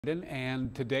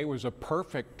And today was a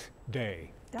perfect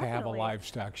day to have a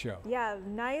livestock show. Yeah,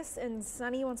 nice and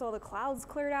sunny once all the clouds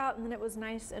cleared out, and then it was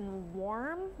nice and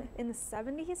warm in the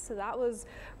 70s, so that was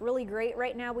really great.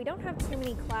 Right now we don't have too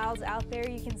many clouds out there.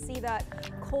 You can see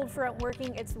that cold front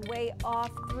working its way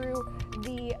off through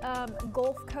the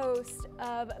Gulf Coast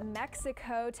of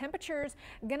Mexico. Temperatures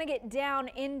gonna get down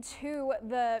into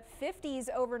the 50s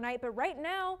overnight, but right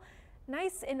now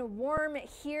nice and warm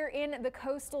here in the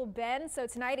coastal bend. So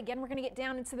tonight, again, we're going to get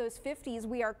down into those 50s.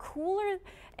 We are cooler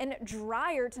and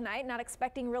drier tonight, not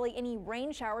expecting really any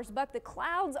rain showers, but the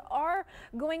clouds are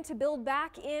going to build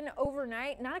back in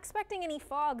overnight. Not expecting any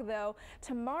fog, though.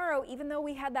 Tomorrow, even though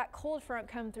we had that cold front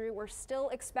come through, we're still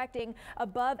expecting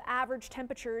above average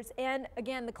temperatures. And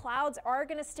again, the clouds are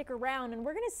going to stick around, and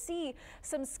we're going to see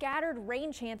some scattered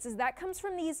rain chances. That comes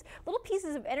from these little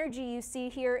pieces of energy you see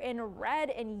here in red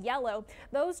and yellow.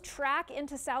 Those track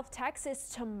into South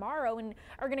Texas tomorrow and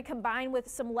are going to combine with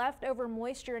some leftover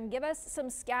moisture and give us some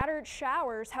scattered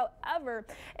showers. However,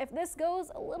 if this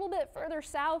goes a little bit further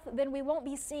south, then we won't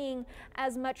be seeing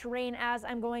as much rain as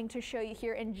I'm going to show you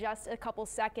here in just a couple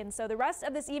seconds. So the rest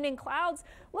of this evening, clouds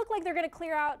look like they're going to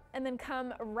clear out and then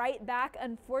come right back.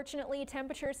 Unfortunately,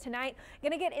 temperatures tonight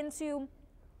going to get into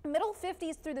middle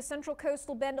 50s through the central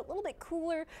coastal bend, a little bit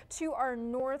cooler to our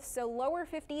north, so lower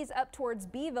 50s up towards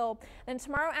Beeville. Then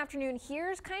tomorrow afternoon,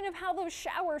 here's kind of how those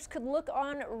showers could look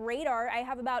on radar. I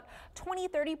have about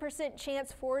 20–30%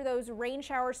 chance for those rain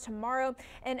showers tomorrow.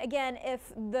 And again,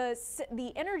 if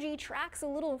the energy tracks a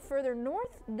little further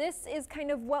north, this is kind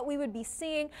of what we would be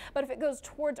seeing. But if it goes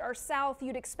towards our south,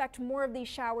 you'd expect more of these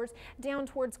showers down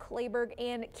towards Clayburgh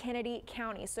and Kennedy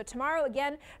County. So tomorrow,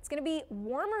 again, it's going to be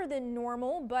warmer than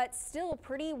normal, but still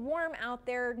pretty warm out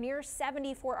there, near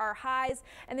 70 for our highs.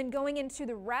 And then going into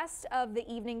the rest of the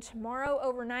evening tomorrow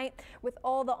overnight, with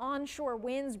all the onshore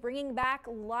winds bringing back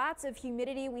lots of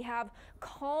humidity, we have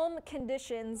calm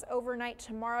conditions overnight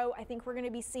tomorrow. I think we're going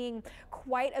to be seeing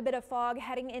quite a bit of fog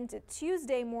heading into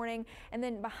Tuesday morning. And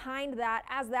then behind that,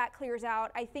 as that clears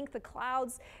out, I think the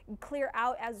clouds clear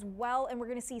out as well. And we're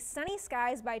going to see sunny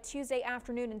skies by Tuesday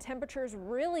afternoon, and temperatures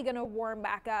really going to warm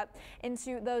back up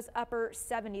into those upper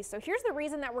 70s. So here's the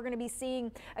reason that we're going to be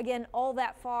seeing, again, all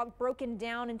that fog broken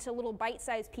down into little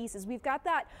bite-sized pieces. We've got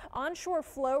that onshore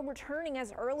flow returning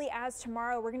as early as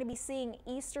tomorrow. We're going to be seeing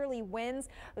easterly winds.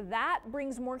 That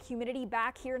brings more humidity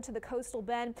back here into the coastal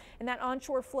bend, and that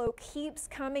onshore flow keeps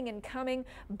coming and coming.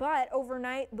 But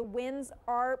overnight, the winds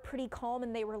are pretty calm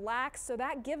and they relax. So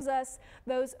that gives us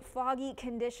those foggy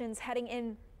conditions heading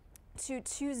in to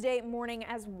Tuesday morning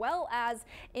as well as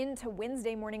into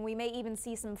Wednesday morning. We may even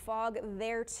see some fog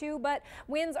there too, but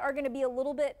winds are going to be a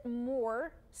little bit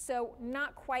more, so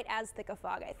not quite as thick a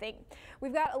fog, I think.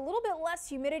 We've got a little bit less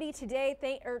humidity today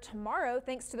or tomorrow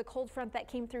thanks to the cold front that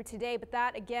came through today, but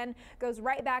that again goes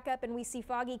right back up and we see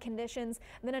foggy conditions.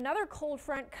 Then another cold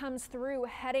front comes through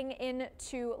heading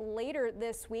into later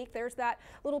this week. There's that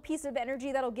little piece of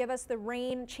energy that'll give us the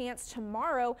rain chance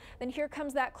tomorrow. Then here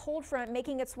comes that cold front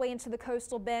making its way into the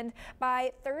coastal bend.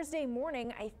 By Thursday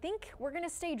morning, I think we're going to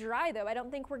stay dry though. I don't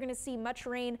think we're going to see much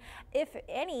rain, if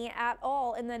any at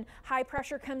all. And then high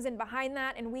pressure comes in behind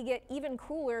that and we get even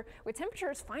cooler with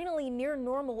temperatures finally near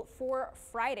normal for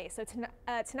Friday. So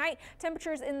tonight,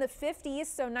 temperatures in the 50s,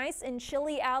 so nice and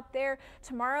chilly out there.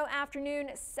 Tomorrow afternoon,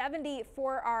 70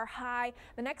 for our high.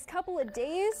 The next couple of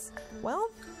days, well,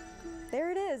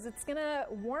 there it is. It's gonna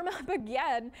warm up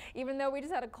again, even though we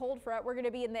just had a cold front. We're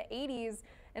gonna be in the 80s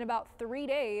in about 3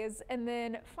 days. And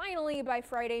then finally by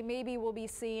Friday, maybe we'll be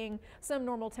seeing some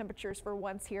normal temperatures for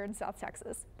once here in South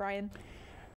Texas. Brian.